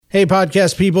Hey,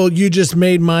 podcast people, you just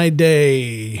made my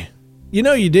day. You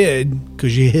know you did,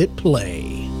 because you hit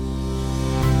play.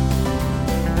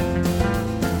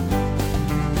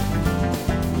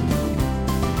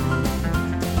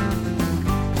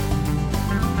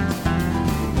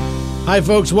 Hi,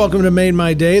 folks. Welcome to Made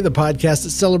My Day, the podcast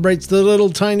that celebrates the little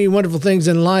tiny wonderful things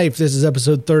in life. This is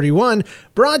episode 31,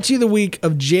 brought to you the week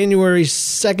of January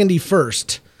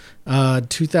 21st.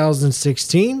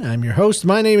 2016. I'm your host.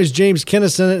 My name is James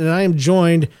Kennison, and I am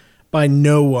joined by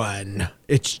no one.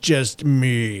 It's just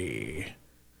me.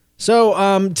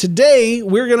 So today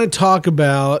we're going to talk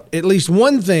about at least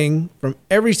one thing from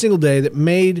every single day that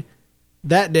made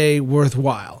that day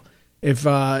worthwhile. If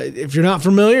you're not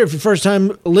familiar, if you're a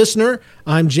first-time listener,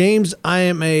 I'm James. I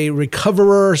am a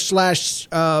recoverer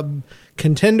 /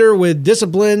 contender with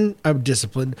discipline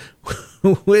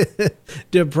with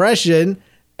depression.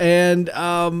 And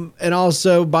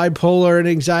also bipolar and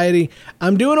anxiety.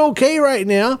 I'm doing okay right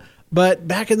now, but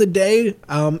back in the day,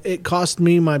 it cost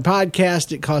me my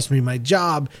podcast, it cost me my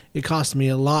job, it cost me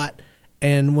a lot.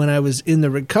 And when I was in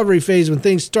the recovery phase, when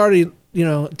things started,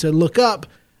 to look up,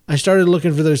 I started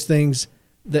looking for those things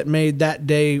that made that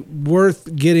day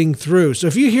worth getting through. So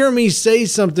if you hear me say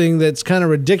something that's kind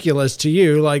of ridiculous to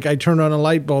you, like I turned on a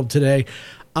light bulb today,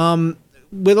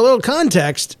 with a little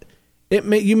context,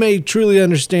 you may truly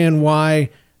understand why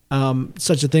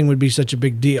such a thing would be such a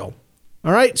big deal.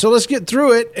 All right, so let's get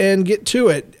through it and get to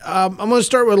it. I'm going to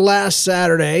start with last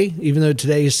Saturday, even though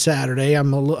today is Saturday.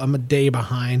 I'm a day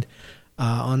behind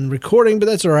on recording, but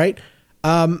that's all right.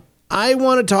 I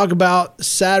want to talk about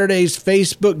Saturday's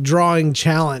Facebook drawing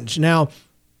challenge. Now,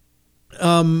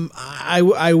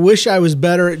 I wish I was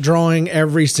better at drawing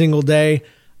every single day.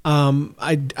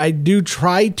 I do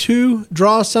try to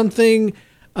draw something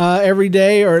every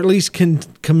day, or at least can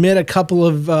commit a couple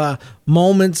of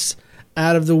moments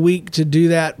out of the week to do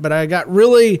that. But I got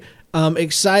really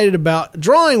excited about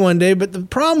drawing one day. But the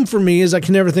problem for me is I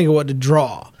can never think of what to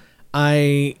draw.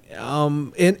 And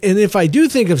if I do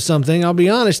think of something, I'll be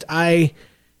honest, I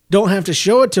don't have to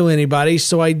show it to anybody,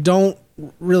 so I don't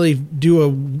really do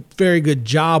a very good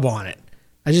job on it.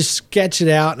 I just sketch it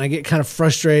out, and I get kind of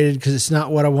frustrated because it's not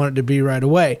what I want it to be right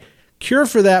away. Cure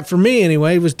for that, for me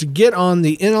anyway, was to get on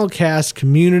the NLCast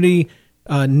community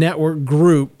network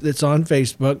group that's on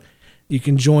Facebook. You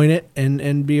can join it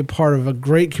and be a part of a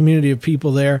great community of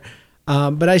people there.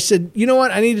 But I said, you know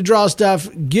what? I need to draw stuff.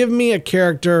 Give me a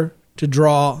character to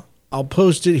draw. I'll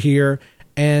post it here.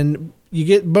 And you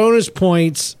get bonus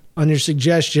points on your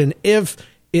suggestion if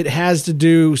it has to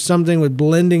do something with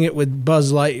blending it with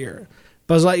Buzz Lightyear.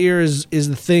 Buzz Lightyear is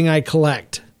the thing I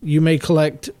collect. You may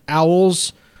collect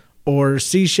owls or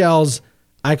seashells.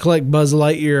 I collect Buzz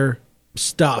Lightyear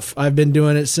stuff. I've been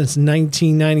doing it since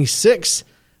 1996.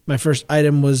 My first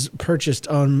item was purchased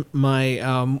on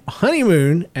my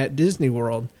honeymoon at Disney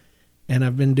World, and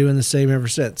I've been doing the same ever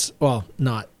since. Well,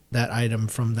 not that item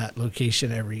from that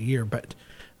location every year, but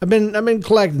I've been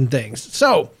collecting things.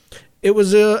 So it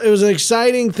was an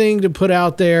exciting thing to put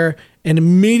out there, and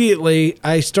immediately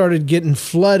I started getting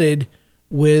flooded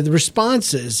with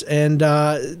responses, and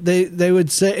they would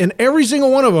say, and every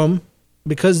single one of them,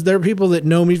 because they're people that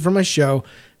know me from my show,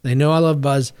 they know I love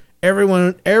Buzz.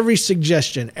 Every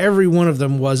suggestion, every one of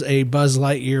them was a Buzz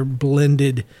Lightyear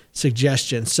blended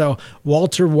suggestion. So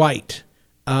Walter White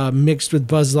mixed with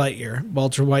Buzz Lightyear.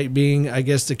 Walter White being, I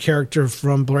guess, the character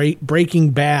from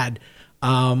Breaking Bad.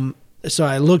 So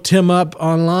I looked him up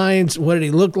online. What did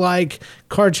he look like?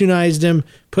 Cartoonized him,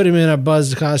 put him in a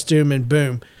Buzz costume, and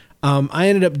boom. I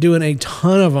ended up doing a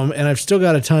ton of them, and I've still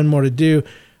got a ton more to do.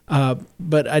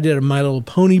 But I did a My Little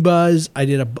Pony Buzz. I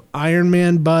did a Iron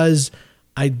Man Buzz.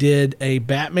 I did a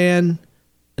Batman.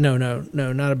 No,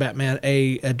 not a Batman.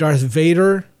 A Darth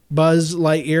Vader Buzz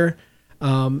Lightyear.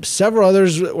 Several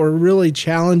others were really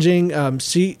challenging. A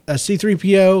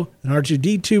C-3PO, an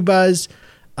R2-D2 Buzz,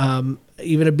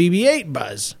 even a BB-8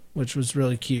 Buzz, which was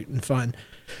really cute and fun.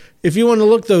 If you want to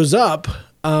look those up,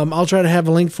 I'll try to have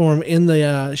a link for them in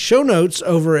the show notes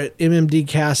over at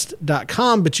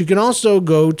mmdcast.com, but you can also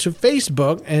go to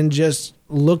Facebook and just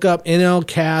look up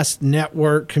NLCast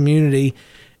Network Community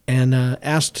and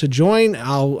ask to join.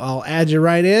 I'll add you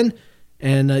right in,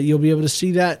 and you'll be able to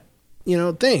see that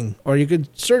thing, or you could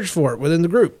search for it within the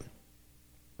group.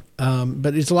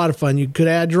 But it's a lot of fun. You could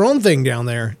add your own thing down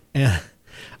there.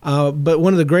 But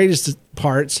one of the greatest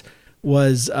parts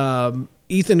was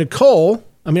Ethan Nicole.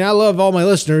 I mean, I love all my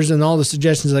listeners and all the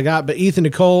suggestions I got, but Ethan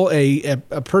Nicole, a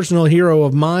personal hero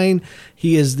of mine.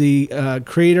 He is the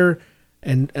creator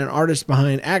and an artist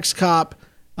behind Axe Cop,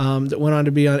 that went on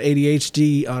to be on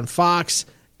ADHD on Fox.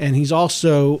 And he's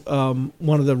also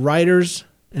one of the writers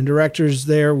and directors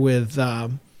there with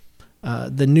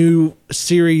the new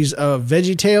series of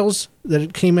VeggieTales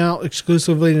that came out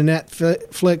exclusively to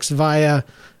Netflix via,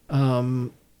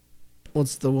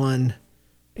 what's the one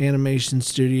animation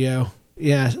studio?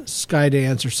 Yeah,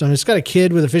 Skydance or something. It's got a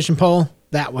kid with a fishing pole.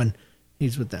 That one.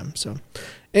 He's with them. So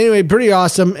anyway, pretty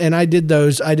awesome. And I did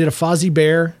those. I did a Fozzie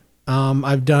Bear.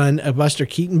 I've done a Buster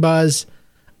Keaton Buzz.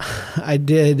 I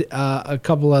did a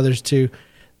couple others too.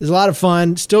 There's a lot of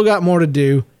fun. Still got more to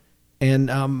do.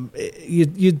 And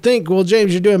you'd think, well,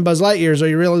 James, you're doing Buzz Lightyears. Are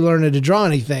you really learning to draw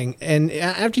anything? And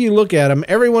after you look at them,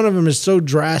 every one of them is so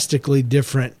drastically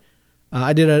different.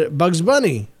 I did a Bugs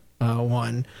Bunny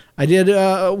one. I did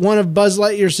one of Buzz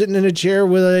Lightyear sitting in a chair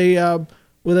with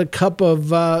a cup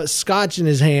of scotch in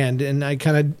his hand, and I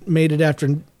kind of made it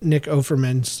after Nick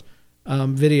Offerman's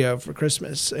video for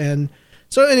Christmas. And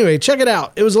so anyway, check it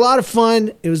out. It was a lot of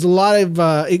fun. It was a lot of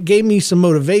it gave me some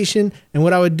motivation. And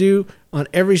what I would do on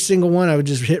every single one, I would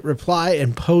just hit reply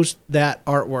and post that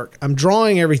artwork. I'm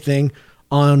drawing everything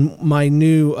on my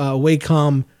new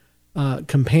Wacom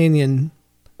companion,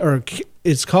 or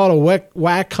it's called a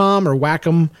Wacom or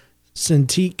Wacom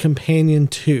Cintiq Companion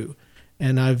 2.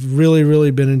 And I've really,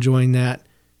 really been enjoying that.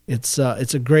 It's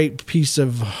a great piece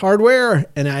of hardware,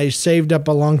 and I saved up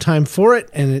a long time for it,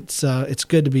 and it's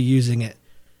good to be using it.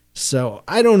 So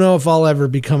I don't know if I'll ever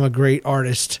become a great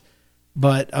artist,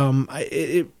 but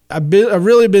I've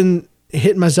really been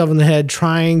hitting myself in the head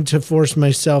trying to force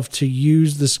myself to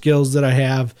use the skills that I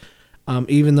have,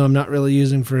 even though I'm not really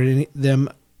using them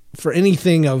for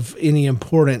anything of any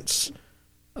importance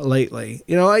lately.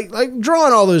 You know, like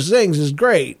drawing all those things is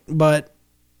great, but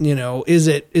you know, is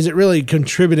it really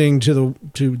contributing to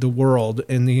the world?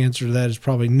 And the answer to that is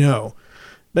probably no.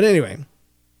 But anyway,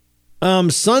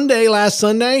 last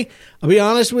Sunday, I'll be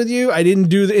honest with you, I didn't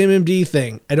do the MMD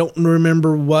thing. I don't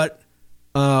remember what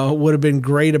would have been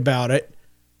great about it.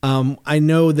 I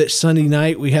know that Sunday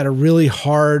night we had a really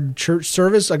hard church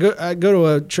service. I go to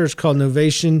a church called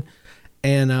Novation,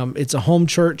 and it's a home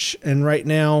church. And right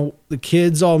now the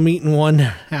kids all meet in one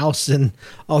house and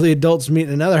all the adults meet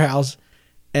in another house.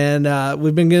 And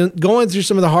we've been going through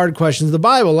some of the hard questions of the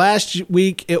Bible. Last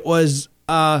week it was,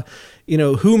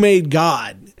 who made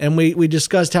God? And we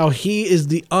discussed how he is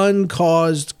the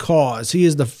uncaused cause. He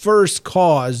is the first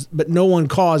cause, but no one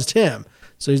caused him.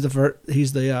 So he's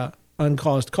the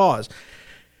uncaused cause.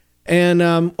 And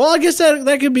I guess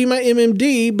that could be my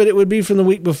MMD, but it would be from the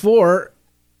week before.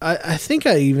 I think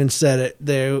I even said it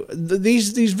there.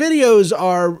 These videos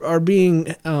are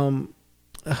being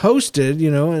hosted,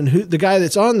 and the guy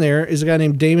that's on there is a guy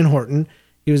named Damon Horton.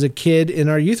 He was a kid in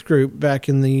our youth group back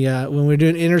in the when we were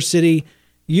doing inner city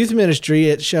youth ministry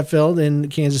at Sheffield in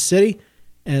Kansas City,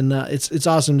 and it's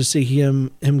awesome to see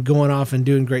him going off and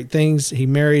doing great things. He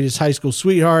married his high school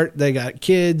sweetheart. They got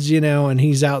kids, and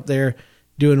he's out there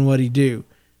doing what he do.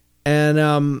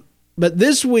 And but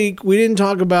this week we didn't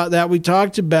talk about that. We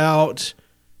talked about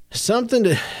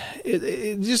something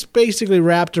it just basically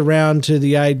wrapped around to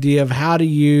the idea of how do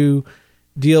you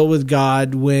deal with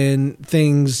God when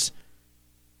things,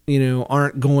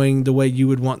 aren't going the way you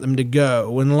would want them to go,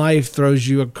 when life throws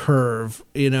you a curve,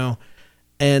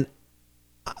 and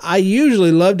I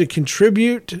usually love to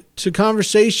contribute to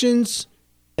conversations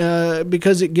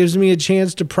because it gives me a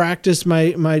chance to practice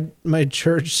my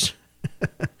church,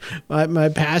 my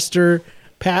pastor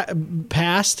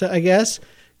past, I guess.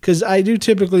 Because I do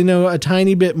typically know a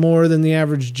tiny bit more than the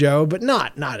average Joe, but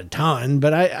not a ton.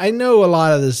 But I know a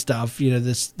lot of this stuff,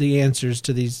 the answers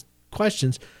to these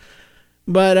questions.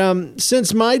 But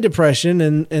since my depression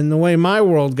and the way my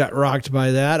world got rocked by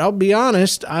that, I'll be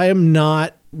honest, I am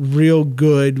not real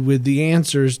good with the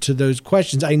answers to those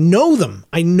questions. I know them.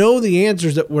 I know the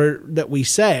answers that we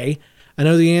say. I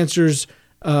know the answers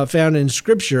found in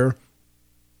Scripture,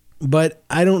 but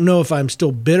I don't know if I'm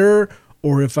still bitter,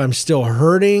 or if I'm still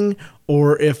hurting,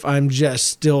 or if I'm just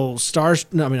still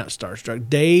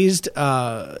dazed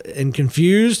and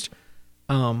confused.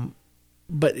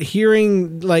 But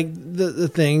hearing like the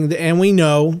thing, and we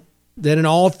know that in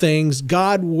all things,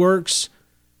 God works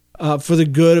for the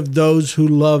good of those who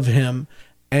love him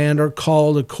and are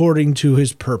called according to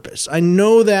his purpose. I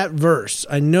know that verse.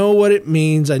 I know what it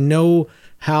means. I know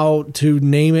how to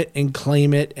name it and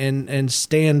claim it and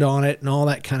stand on it and all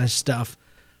that kind of stuff.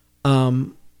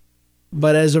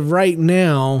 But as of right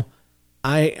now,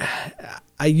 I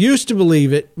used to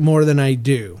believe it more than I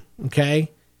do.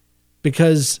 Okay.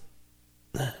 Because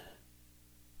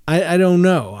I don't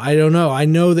know. I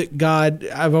know that God,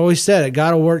 I've always said it,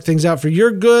 God will work things out for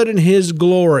your good and his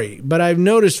glory. But I've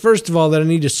noticed, first of all, that I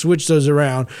need to switch those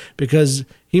around because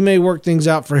He may work things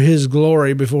out for his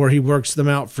glory before he works them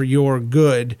out for your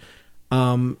good.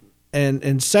 And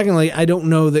secondly, I don't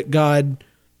know that God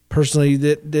personally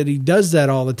that he does that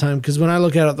all the time, because when I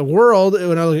look out at the world,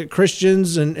 when I look at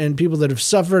Christians and people that have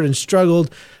suffered and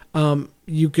struggled,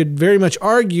 you could very much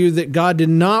argue that God did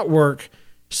not work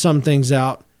some things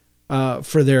out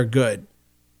for their good.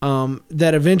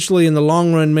 That eventually in the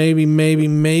long run,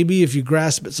 maybe if you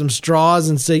grasp at some straws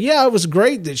and say, yeah, it was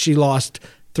great that she lost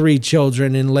 3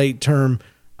 children in late term,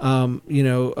 what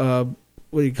do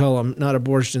you call them? Not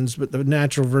abortions, but the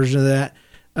natural version of that.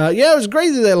 Yeah, it was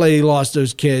great that lady lost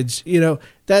those kids.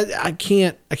 That I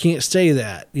can't say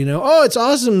that. Oh, it's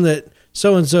awesome that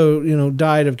so-and-so,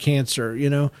 died of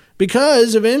cancer,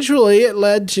 because eventually it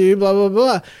led to blah, blah,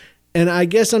 blah. And I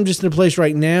guess I'm just in a place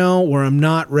right now where I'm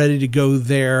not ready to go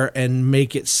there and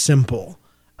make it simple.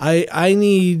 I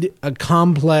need a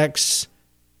complex,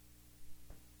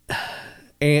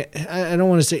 and I don't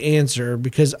want to say answer,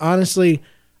 because honestly,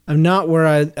 I'm not where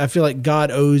I feel like God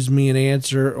owes me an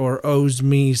answer or owes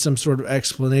me some sort of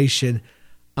explanation.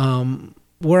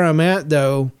 Where I'm at,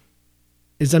 though,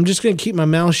 is I'm just going to keep my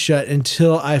mouth shut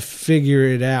until I figure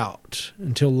it out,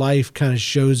 until life kind of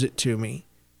shows it to me.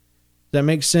 That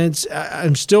makes sense?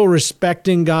 I'm still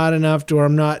respecting God enough to where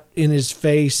I'm not in his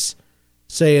face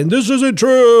saying, this isn't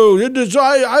true.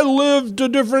 I lived a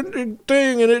different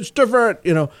thing and it's different.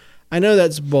 I know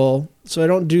that's bull, so I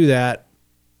don't do that.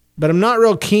 But I'm not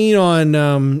real keen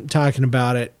on talking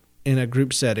about it in a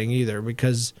group setting either,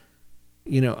 because,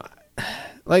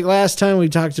 like last time we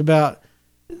talked about,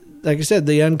 like I said,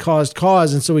 the uncaused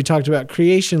cause. And so we talked about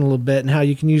creation a little bit and how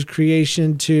you can use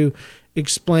creation to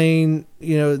explain,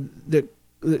 that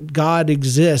God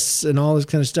exists and all this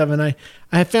kind of stuff. And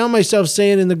I found myself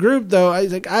saying in the group, though,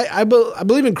 I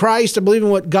believe in Christ. I believe in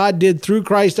what God did through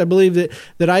Christ. I believe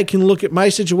that I can look at my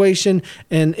situation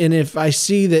and if I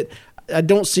see that I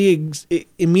don't see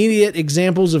immediate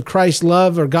examples of Christ's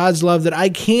love or God's love, that I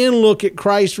can look at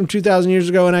Christ from 2,000 years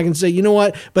ago and I can say, you know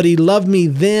what, but he loved me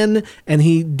then and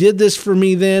he did this for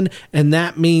me then. And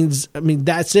that means,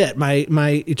 that's it. My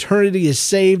eternity is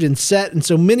saved and set. In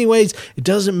so many ways, it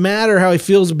doesn't matter how he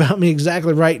feels about me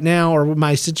exactly right now or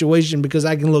my situation, because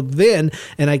I can look then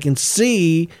and I can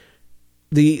see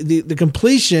the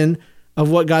completion of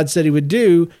what God said he would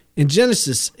do. In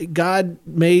Genesis, God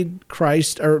made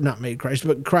Christ, or not made Christ,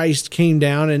 but Christ came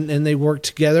down and they worked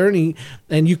together,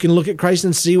 and you can look at Christ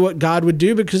and see what God would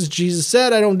do, because Jesus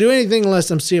said, I don't do anything unless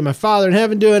I'm seeing my Father in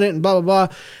heaven doing it, and blah, blah,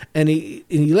 blah. And he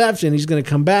left and he's going to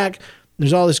come back.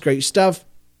 There's all this great stuff.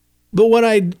 But what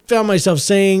I found myself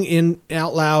saying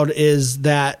out loud is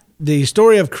that the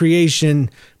story of creation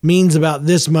means about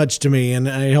this much to me. And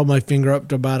I held my finger up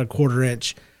to about a 1/4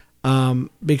 inch.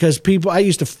 Because I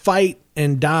used to fight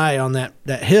and die on that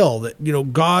hill that,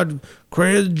 God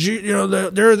created,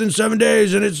 the earth in 7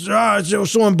 days and it's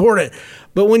so important.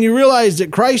 But when you realize that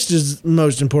Christ is the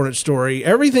most important story,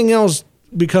 everything else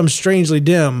becomes strangely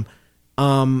dim.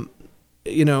 And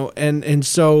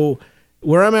so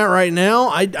where I'm at right now,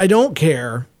 I don't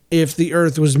care if the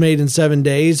earth was made in 7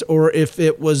 days or if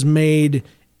it was made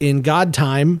in God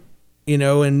time,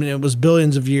 and it was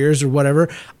billions of years or whatever.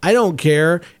 I don't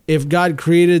care if God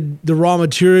created the raw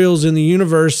materials in the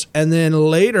universe and then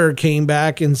later came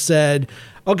back and said,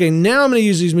 okay, now I'm going to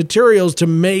use these materials to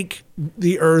make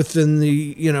the earth and the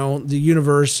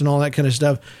universe and all that kind of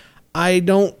stuff.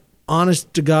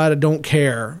 Honest to God, I don't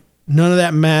care. None of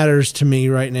that matters to me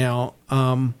right now.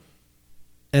 And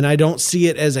I don't see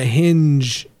it as a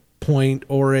hinge point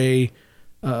or a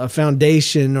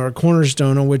foundation or a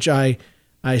cornerstone on which I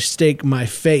stake my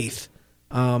faith.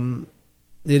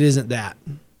 It isn't that.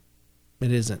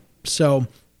 It isn't. So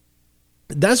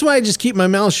that's why I just keep my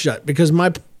mouth shut, because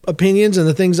my opinions and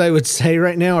the things I would say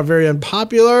right now are very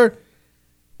unpopular.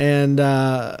 And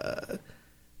I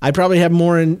probably have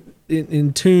more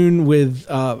in tune with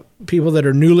people that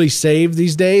are newly saved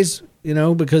these days,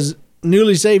 because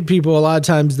newly saved people, a lot of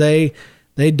times they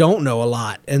don't know a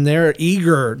lot and they're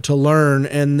eager to learn,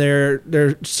 and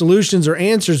their solutions or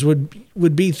answers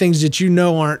would be things that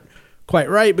aren't quite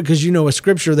right because a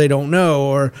scripture they don't know,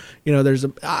 or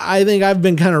I think I've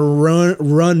been kind of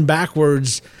run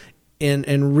backwards and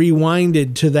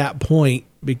rewinded to that point,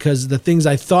 because the things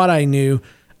I thought I knew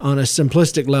on a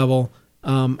simplistic level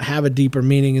have a deeper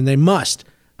meaning, and they must.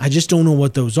 I just don't know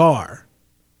what those are.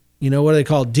 What do they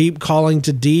call deep calling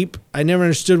to deep? I never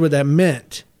understood what that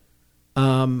meant.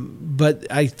 But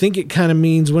I think it kind of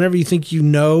means whenever you think you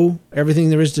know everything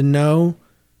there is to know,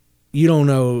 you don't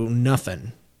know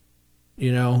nothing.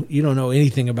 You don't know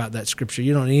anything about that scripture.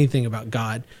 You don't know anything about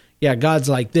God. Yeah, God's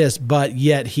like this, but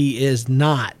yet he is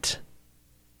not.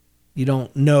 You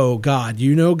don't know God.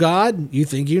 You know God? You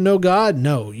think you know God?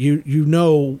 No, you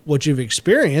know what you've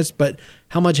experienced, but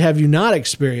how much have you not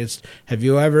experienced? Have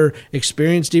you ever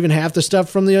experienced even half the stuff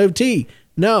from the OT?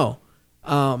 No.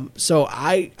 So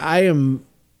I am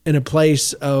in a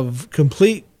place of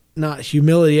complete, not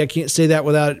humility. I can't say that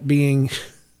without being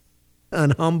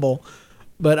unhumble,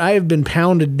 but I have been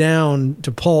pounded down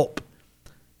to pulp.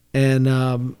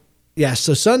 And,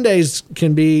 so Sundays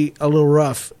can be a little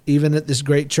rough, even at this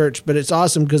great church, but it's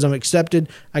awesome because I'm accepted.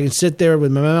 I can sit there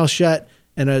with my mouth shut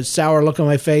and a sour look on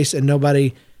my face, and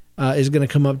nobody is going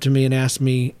to come up to me and ask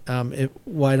me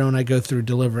why don't I go through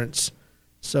deliverance.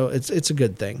 So it's a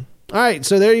good thing. All right,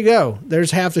 so there you go.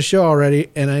 There's half the show already,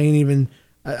 and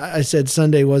I said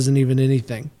Sunday wasn't even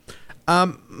anything.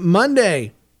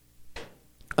 Monday,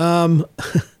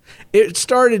 it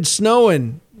started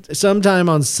snowing sometime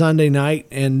on Sunday night,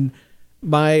 and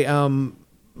by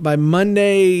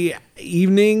Monday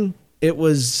evening, it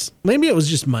was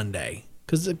just Monday,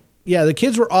 because the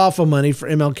kids were off on Monday for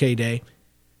MLK Day,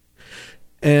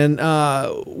 and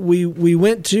we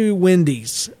went to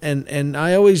Wendy's, and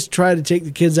I always try to take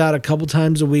the kids out a couple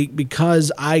times a week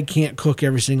because I can't cook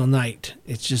every single night.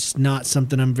 It's just not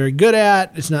something I'm very good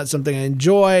at. It's not something I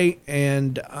enjoy,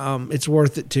 and it's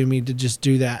worth it to me to just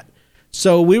do that.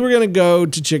 So we were going to go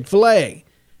to Chick-fil-A.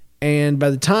 And by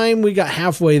the time we got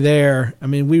halfway there, I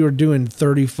mean, we were doing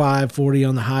 35, 40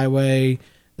 on the highway.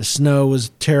 The snow was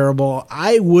terrible.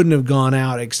 I wouldn't have gone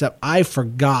out, except I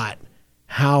forgot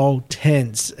how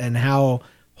tense and how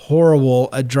horrible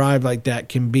a drive like that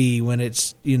can be when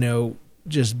it's,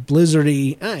 just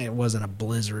blizzardy. It wasn't a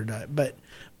blizzard, but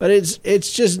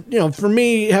it's just, for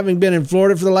me, having been in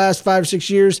Florida for the last 5-6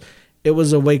 years, it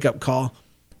was a wake-up call.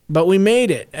 But we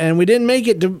made it, and we didn't make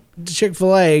it to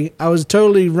Chick-fil-A. I was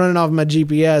totally running off my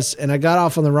GPS, and I got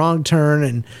off on the wrong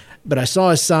turn, but I saw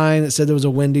a sign that said there was a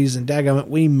Wendy's, and daggone it,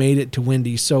 we made it to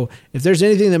Wendy's. So if there's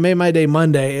anything that made my day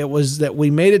Monday, it was that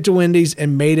we made it to Wendy's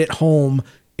and made it home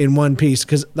in one piece.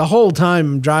 Because the whole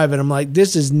time I'm driving, I'm like,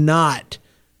 this is not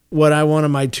what I want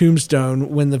on my tombstone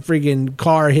when the freaking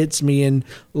car hits me and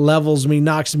levels me,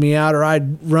 knocks me out, or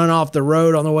I'd run off the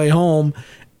road on the way home.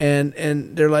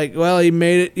 And they're like, well, he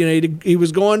made it, he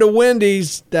was going to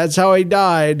Wendy's. That's how he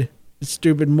died.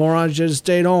 Stupid moron should have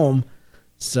stayed home.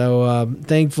 So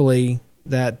thankfully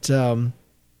that that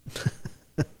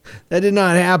did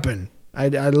not happen. I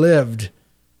lived.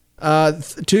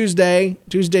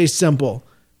 Tuesday's simple.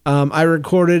 I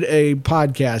recorded a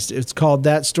podcast. It's called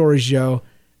That Story Show,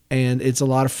 and it's a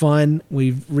lot of fun.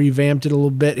 We've revamped it a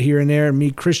little bit here and there. Me,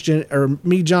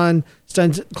 John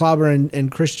Steinklauber,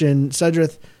 and Christian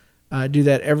Sudreth do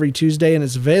that every Tuesday, and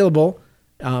it's available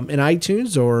in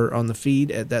iTunes or on the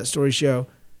feed at That Story Show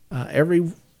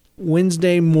every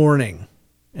Wednesday morning.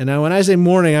 And now when I say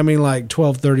morning, I mean like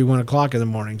 12:30, 1 o'clock in the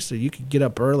morning, so you could get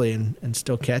up early and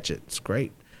still catch it. It's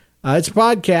great. It's a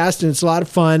podcast, and it's a lot of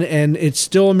fun, and it's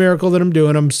still a miracle that I'm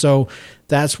doing them, so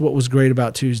that's what was great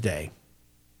about Tuesday.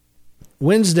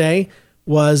 Wednesday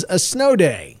was a snow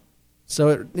day. So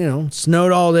it,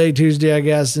 snowed all day Tuesday, I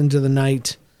guess, into the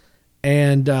night.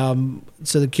 And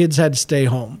so the kids had to stay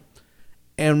home.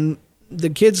 And the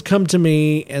kids come to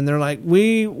me and they're like,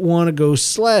 we want to go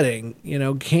sledding.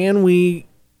 Can we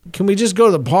just go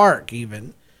to the park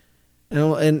even?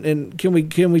 And can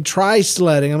we try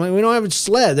sledding? I'm like, we don't have a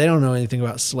sled. They don't know anything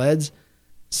about sleds.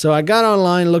 So I got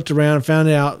online, looked around, and found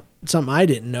out something I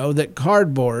didn't know, that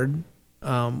cardboard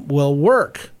will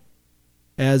work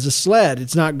as a sled.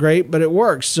 It's not great, but it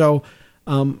works. So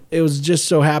it was just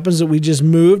so happens that we just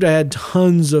moved. I had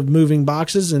tons of moving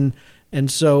boxes, and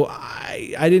so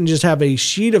I didn't just have a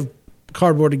sheet of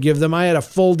cardboard to give them. I had a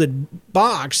folded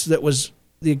box that was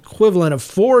the equivalent of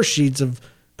 4 sheets of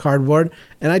cardboard,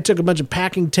 and I took a bunch of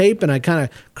packing tape and I kind of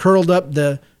curled up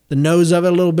the nose of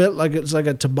it a little bit like it's like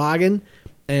a toboggan,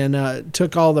 and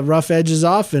took all the rough edges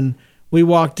off, and we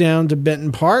walked down to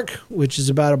Benton Park, which is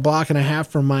about a block and a half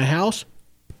from my house,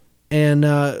 and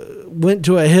went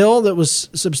to a hill that was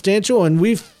substantial, and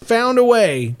we found a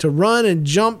way to run and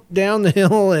jump down the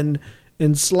hill and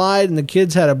slide, and the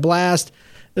kids had a blast.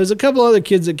 There's a couple other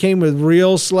kids that came with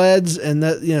real sleds, and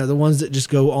that the ones that just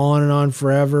go on and on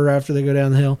forever after they go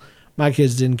down the hill. My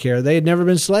kids didn't care. They had never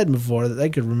been sledding before that they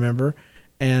could remember,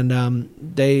 and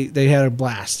they had a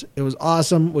blast. It was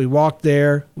awesome. We walked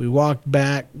there. We walked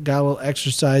back, got a little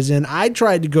exercise in. I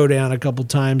tried to go down a couple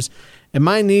times, and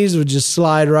my knees would just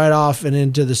slide right off and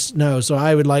into the snow. So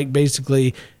I would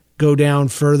basically go down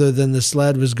further than the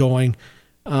sled was going.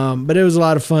 But it was a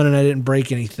lot of fun, and I didn't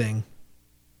break anything.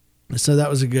 So that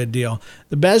was a good deal.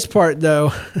 The best part,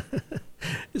 though,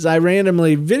 is I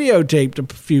randomly videotaped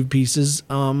a few pieces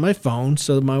on my phone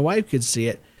so that my wife could see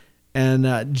it.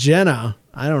 And Jenna,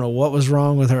 I don't know what was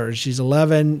wrong with her. She's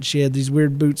 11. She had these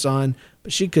weird boots on,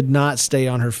 but she could not stay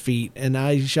on her feet. And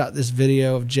I shot this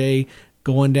video of Jay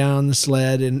going down the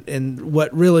sled. And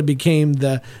what really became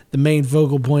the main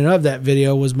focal point of that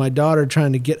video was my daughter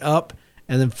trying to get up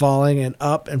and then falling and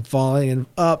up and falling and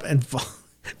up and falling.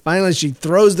 Finally, she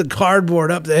throws the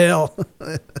cardboard up the hill.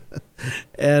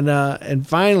 And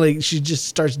finally she just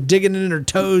starts digging in her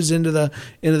toes into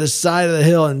the side of the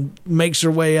hill and makes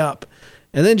her way up.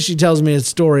 And then she tells me a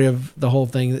story of the whole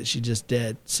thing that she just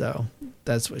did. So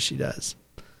that's what she does.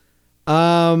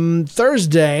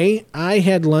 Thursday, I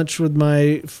had lunch with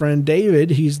my friend David.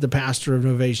 He's the pastor of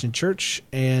Novation Church,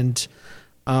 and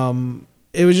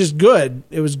it was just good.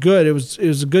 It was good. It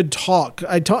was a good talk.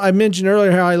 I mentioned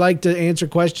earlier how I like to answer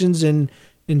questions in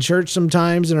church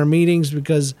sometimes in our meetings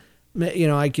because, you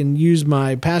know, I can use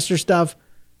my pastor stuff.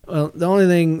 Well, the only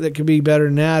thing that could be better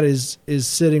than that is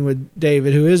sitting with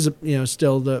David, who is, you know,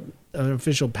 still an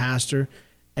official pastor,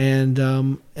 and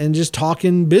just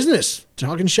talking business,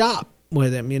 talking shop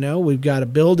with him. You know, we've got a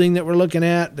building that we're looking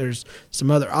at. There's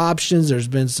some other options. There's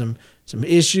been some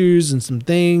issues and some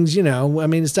things, you know. I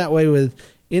mean, it's that way with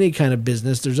any kind of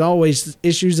business. There's always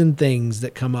issues and things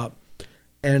that come up.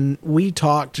 And we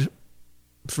talked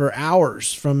for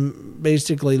hours from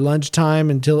basically lunchtime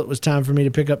until it was time for me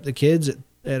to pick up the kids at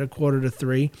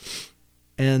 2:45.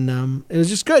 And it was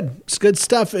just good. It's good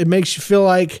stuff. It makes you feel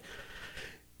like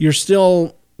you're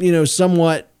still, you know,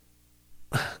 somewhat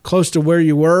close to where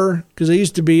you were, because I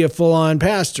used to be a full-on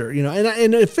pastor, you know,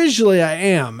 and officially I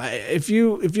am. If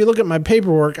you look at my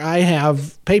paperwork, I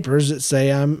have papers that say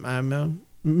I'm a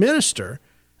minister.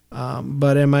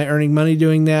 But am I earning money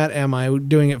doing that? Am I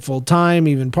doing it full-time,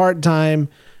 even part-time?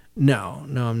 No,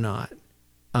 I'm not.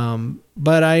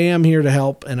 But I am here to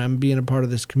help, and I'm being a part of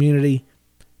this community.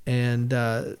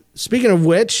 And speaking of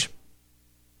which,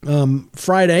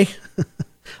 Friday,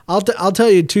 I'll tell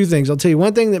you two things. I'll tell you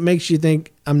one thing that makes you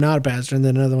think I'm not a pastor, and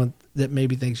then another one that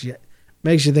maybe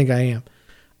makes you think I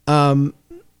am.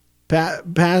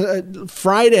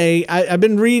 Friday, I've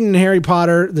been reading Harry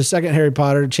Potter, the second Harry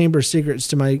Potter, Chamber of Secrets,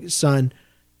 to my son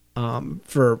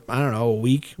for, I don't know, a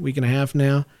week and a half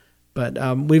now. But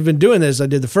we've been doing this. I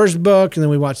did the first book, and then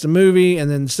we watched the movie, and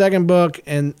then the second book,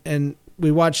 and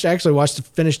we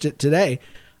finished it today.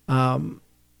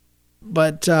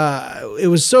 But it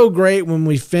was so great when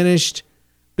we finished,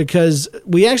 because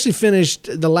we actually finished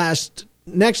the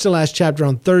next to last chapter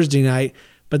on Thursday night.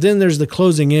 But then there's the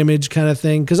closing image kind of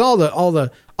thing, because all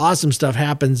the awesome stuff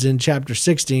happens in chapter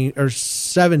 16 or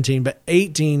 17, but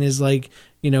 18 is like,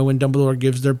 you know, when Dumbledore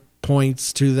gives their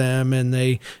points to them and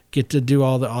they get to do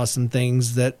all the awesome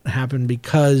things that happen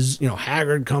because, you know,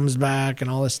 Hagrid comes back and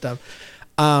all this stuff.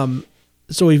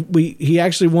 So he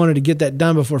actually wanted to get that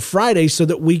done before Friday so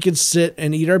that we could sit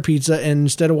and eat our pizza, and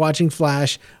instead of watching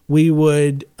Flash, we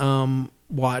would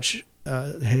watch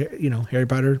Harry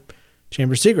Potter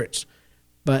Chamber of Secrets.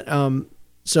 But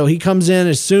so he comes in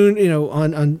as soon, you know,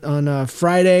 on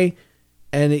Friday,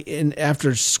 and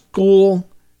after school,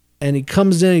 and he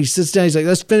comes in, he sits down, he's like,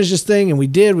 let's finish this thing. And we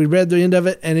read the end of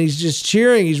it, and he's just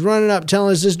cheering. He's running up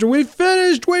telling his sister, we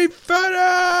finished. And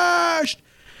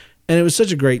it was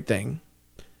such a great thing.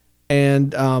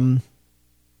 And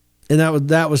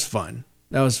that was fun.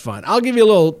 That was fun. I'll give you a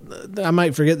little, I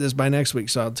might forget this by next week,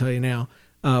 so I'll tell you now.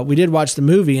 We did watch the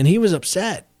movie, and he was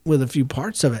upset with a few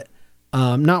parts of it.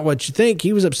 Not what you think.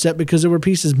 He was upset because there were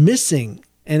pieces missing,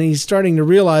 and he's starting to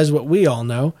realize what we all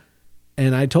know.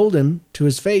 And I told him to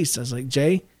his face, I was like,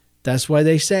 Jay, that's why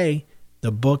they say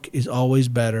the book is always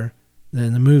better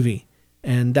than the movie.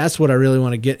 And that's what I really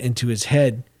want to get into his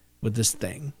head with this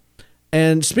thing.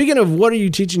 And speaking of what are you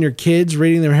teaching your kids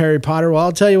reading their Harry Potter, well,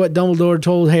 I'll tell you what Dumbledore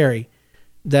told Harry,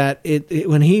 that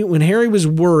when Harry was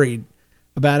worried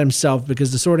about himself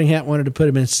because the Sorting Hat wanted to put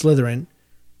him in Slytherin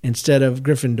instead of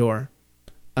Gryffindor,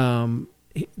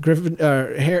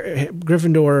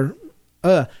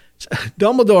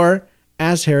 Dumbledore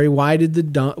asked Harry, why did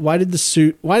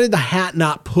the hat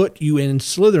not put you in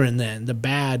Slytherin then, the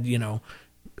bad,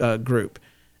 group?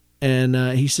 And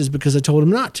he says, because I told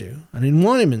him not to. I didn't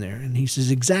want him in there. And he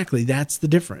says, exactly, that's the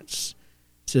difference.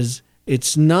 He says,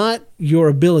 it's not your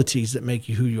abilities that make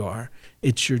you who you are.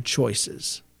 It's your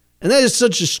choices. And that is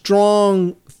such a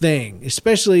strong thing,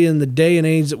 especially in the day and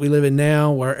age that we live in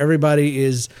now, where everybody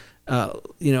is,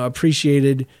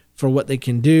 appreciated for what they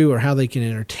can do or how they can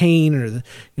entertain or,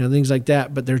 things like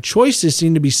that. But their choices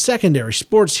seem to be secondary.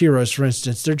 Sports heroes, for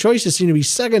instance, their choices seem to be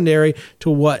secondary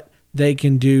to what they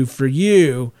can do for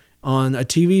you on a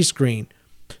TV screen.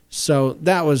 So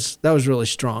that was really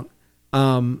strong.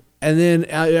 And then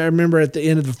I remember at the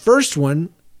end of the first one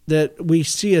that we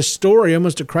see a story,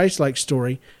 almost a Christ-like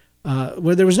story,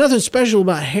 where there was nothing special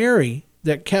about Harry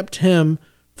that kept him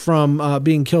from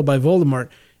being killed by Voldemort.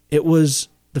 It was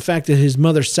the fact that his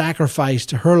mother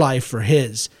sacrificed her life for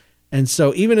his. And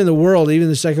so even in the world, even in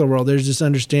the secular world, there's this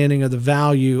understanding of the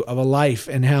value of a life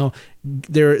and how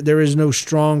there is no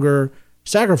stronger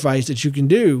sacrifice that you can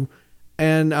do.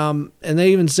 And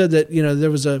they even said that,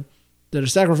 that a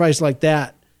sacrifice like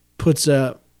that puts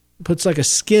like a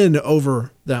skin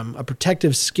over them, a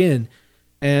protective skin.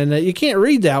 And you can't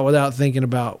read that without thinking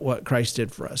about what Christ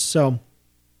did for us. So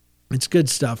it's good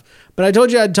stuff. But I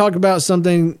told you I'd talk about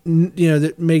something,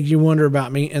 that make you wonder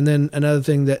about me. And then another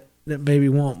thing that maybe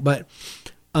won't. But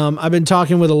I've been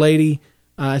talking with a lady,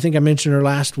 I think I mentioned her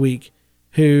last week,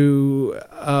 who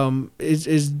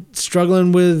is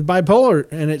struggling with bipolar.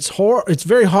 And it's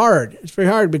very hard. It's very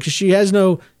hard because she has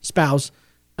no spouse.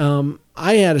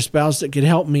 I had a spouse that could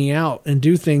help me out and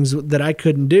do things that I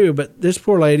couldn't do. But this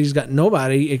poor lady's got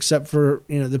nobody except for,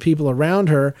 the people around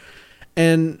her.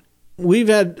 And we've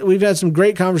had some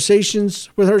great conversations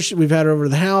with her. We've had her over to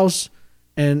the house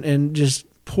and just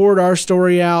poured our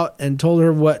story out and told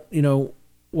her what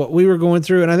we were going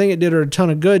through. And I think it did her a ton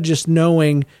of good just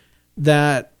knowing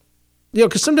that,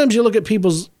 because sometimes you look at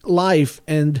people's life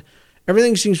and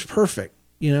everything seems perfect.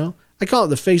 I call it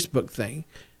the Facebook thing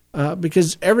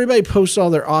because everybody posts all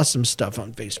their awesome stuff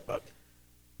on Facebook,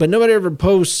 but nobody ever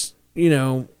posts,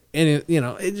 it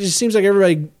just seems like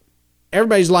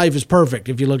everybody's life is perfect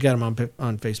if you look at them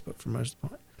on Facebook for most of the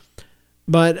time.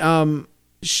 But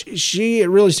it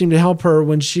really seemed to help her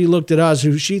when she looked at us,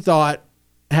 who she thought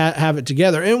have it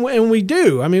together, and we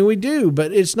do. I mean, we do,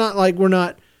 but it's not like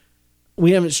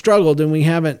we haven't struggled and we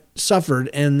haven't suffered,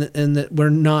 and that we're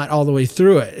not all the way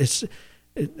through it.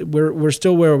 We're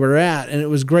still where we're at, and it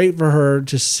was great for her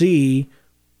to see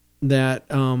that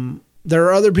there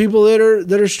are other people that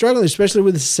are struggling, especially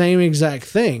with the same exact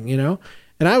thing,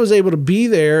 And I was able to be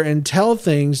there and tell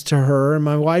things to her, and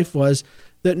my wife was,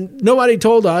 that nobody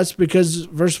told us because,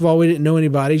 first of all, we didn't know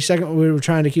anybody. Second, we were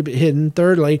trying to keep it hidden.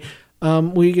 Thirdly,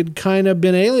 we had kind of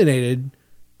been alienated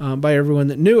by everyone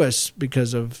that knew us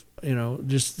because of,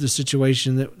 just the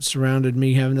situation that surrounded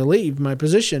me having to leave my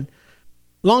position.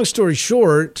 Long story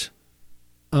short,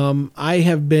 I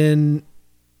have been,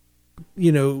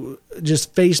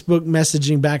 just Facebook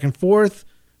messaging back and forth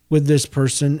with this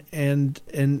person and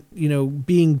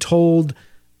being told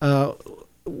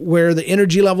where the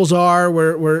energy levels are,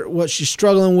 where what she's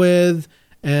struggling with.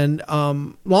 And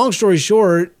long story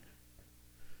short,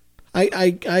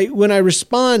 I when I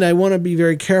respond, I want to be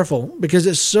very careful because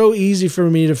it's so easy for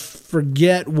me to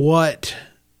forget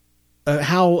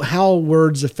how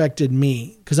words affected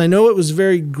me. Because I know it was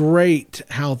very great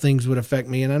how things would affect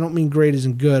me. And I don't mean great as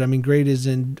in good. I mean great as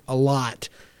in a lot.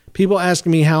 People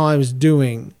asking me how I was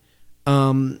doing.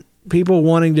 People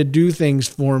wanting to do things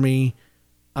for me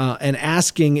and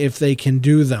asking if they can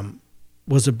do them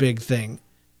was a big thing.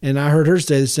 And I heard her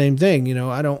say the same thing.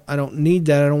 I don't need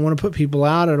that. I don't want to put people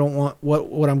out. I don't want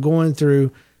what I'm going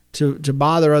through to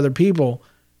bother other people.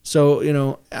 So,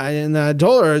 I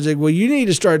told her, I was like, well, you need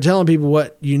to start telling people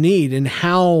what you need and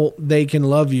how they can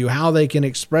love you, how they can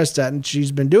express that. And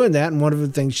she's been doing that. And one of the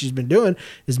things she's been doing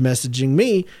is messaging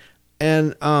me.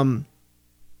 And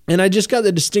I just got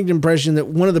the distinct impression that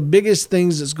one of the biggest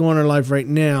things that's going on in her life right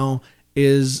now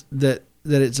is that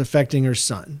it's affecting her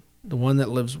son, the one that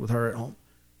lives with her at home.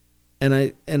 And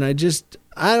I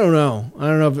don't know. I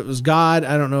don't know if it was God.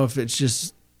 I don't know if it's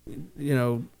just,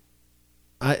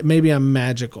 maybe I'm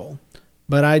magical,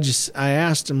 but I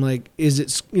asked him, like,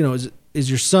 is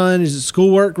your son, is it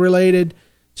schoolwork related?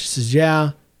 She says,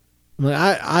 yeah. I'm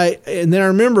like, and then I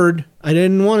remembered, I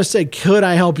didn't want to say, could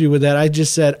I help you with that? I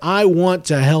just said, I want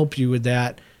to help you with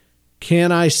that.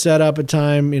 Can I set up a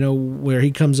time, where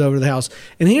he comes over to the house?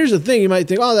 And here's the thing, you might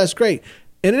think, oh, that's great.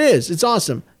 And it is, it's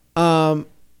awesome.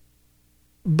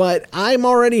 But I'm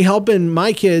already helping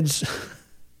my kids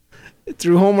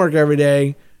through homework every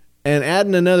day, and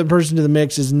adding another person to the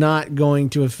mix is not going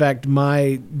to affect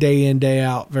my day in, day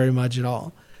out very much at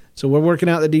all. So we're working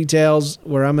out the details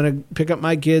where I'm going to pick up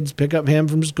my kids, pick up him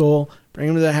from school, bring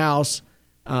him to the house.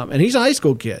 And he's a high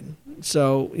school kid.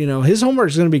 So, his homework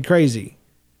is going to be crazy.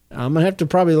 I'm going to have to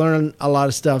probably learn a lot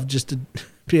of stuff just to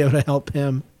be able to help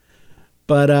him.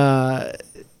 But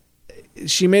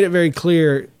she made it very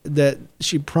clear that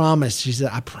she said,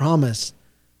 I promise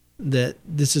that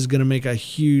this is going to make a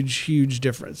huge, huge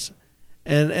difference.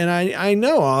 And I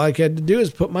know all I had to do is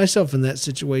put myself in that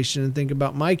situation and think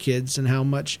about my kids and how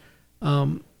much,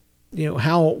 how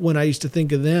when I used to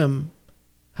think of them,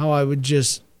 how I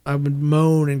would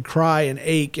moan and cry and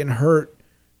ache and hurt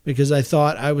because I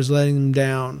thought I was letting them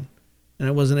down and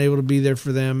I wasn't able to be there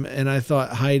for them. And I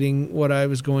thought hiding what I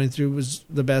was going through was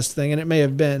the best thing. And it may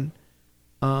have been.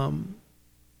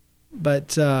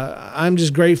 But I'm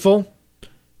just grateful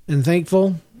and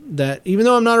thankful that even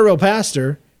though I'm not a real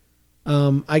pastor,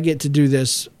 I get to do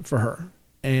this for her.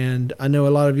 And I know a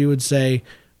lot of you would say,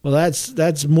 well,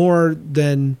 that's more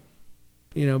than,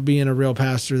 being a real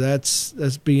pastor. That's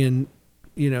being,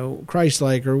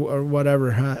 Christ-like or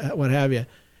whatever, what have you.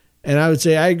 And I would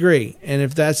say, I agree. And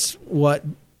if that's what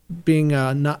being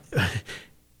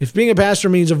if being a pastor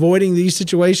means avoiding these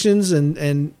situations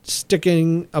and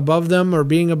sticking above them or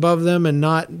being above them and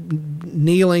not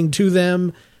kneeling to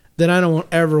them, then I don't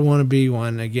ever want to be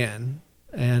one again.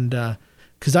 And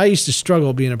because I used to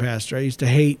struggle being a pastor. I used to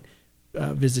hate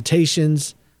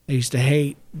visitations. I used to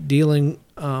hate dealing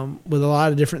with a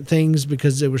lot of different things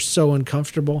because they were so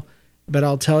uncomfortable. But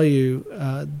I'll tell you,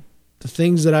 the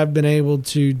things that I've been able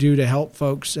to do to help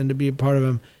folks and to be a part of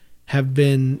them have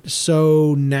been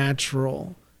so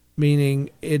natural, meaning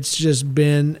it's just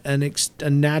been a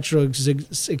natural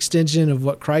extension of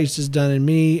what Christ has done in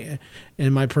me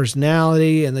and my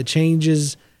personality and the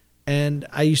changes. And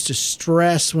I used to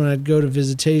stress when I'd go to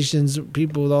visitations,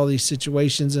 people with all these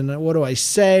situations, and what do I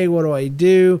say? What do I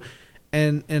do?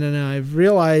 And then I've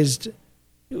realized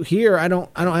here I don't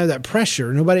have that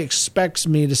pressure. Nobody expects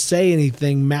me to say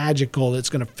anything magical that's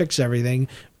going to fix everything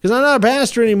because I'm not a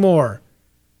pastor anymore.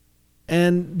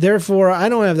 And therefore I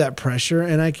don't have that pressure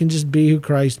and I can just be who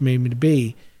Christ made me to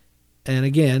be. And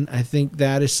again, I think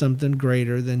that is something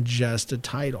greater than just a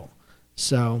title.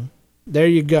 So there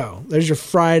you go. There's your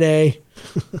Friday.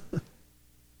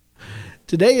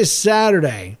 Today is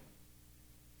Saturday.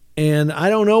 And I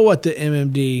don't know what the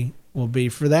MMD will be.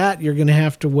 For that, you're going to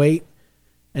have to wait.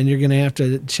 And you're going to have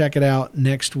to check it out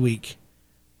next week.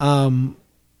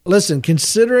 Listen,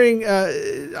 considering,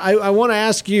 I want to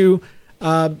ask you,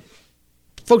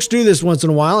 folks do this once in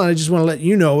a while, and I just want to let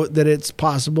you know that it's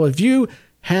possible. If you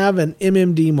have an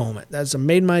MMD moment, that's a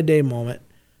Made My Day moment,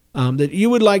 that you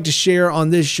would like to share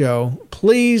on this show,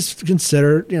 please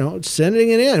consider, sending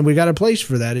it in. We got a place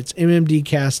for that. It's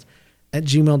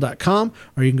mmdcast@gmail.com,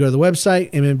 or you can go to the website,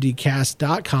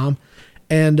 mmdcast.com,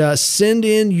 and send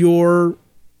in your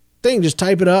thing. Just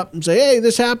type it up and say, hey,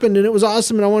 this happened and it was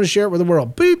awesome and I want to share it with the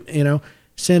world. Boop,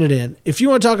 send it in. If you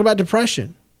want to talk about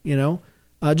depression,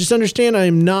 just understand I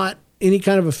am not any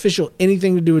kind of official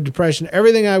anything to do with depression.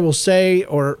 Everything I will say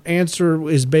or answer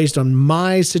is based on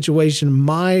my situation,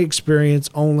 my experience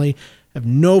only. I have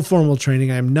no formal training.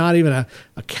 I am not even a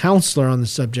counselor on the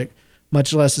subject,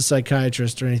 much less a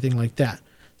psychiatrist or anything like that.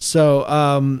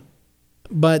 So,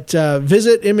 but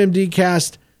visit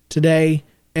MMDcast today.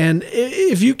 And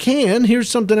if you can, here's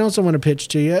something else I want to pitch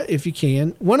to you. If you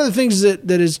can, one of the things that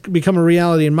has become a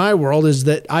reality in my world is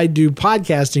that I do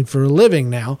podcasting for a living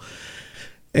now.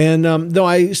 And though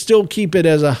I still keep it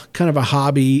as a kind of a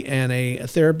hobby and a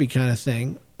therapy kind of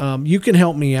thing, you can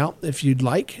help me out if you'd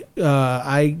like.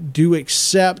 I do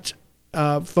accept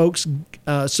folks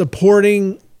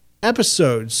supporting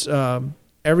episodes,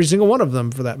 every single one of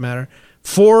them for that matter,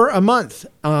 for a month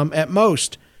at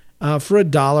most. For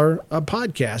 $1 a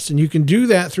podcast. And you can do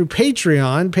that through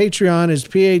Patreon. Patreon is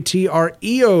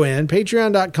Patreon,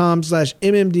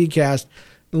 patreon.com/MMDcast.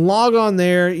 Log on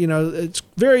there. It's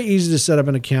very easy to set up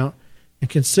an account and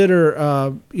consider,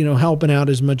 helping out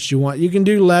as much as you want. You can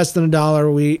do less than $1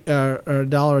 a week or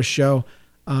 $1 a show.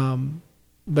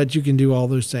 But you can do all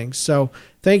those things. So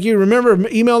thank you. Remember,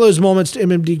 email those moments to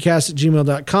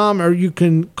mmdcast@gmail.com, or you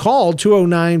can call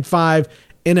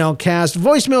 2095-NLCast.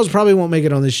 Voicemails probably won't make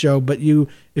it on this show, but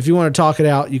if you want to talk it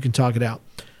out, you can talk it out.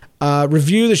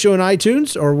 Review the show on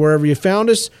iTunes or wherever you found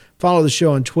us. Follow the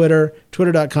show on Twitter,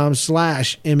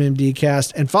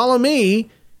 twitter.com/MMDcast, and follow me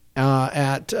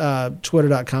at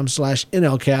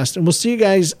twitter.com/NLCast. And we'll see you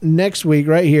guys next week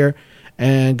right here,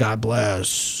 and God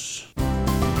bless.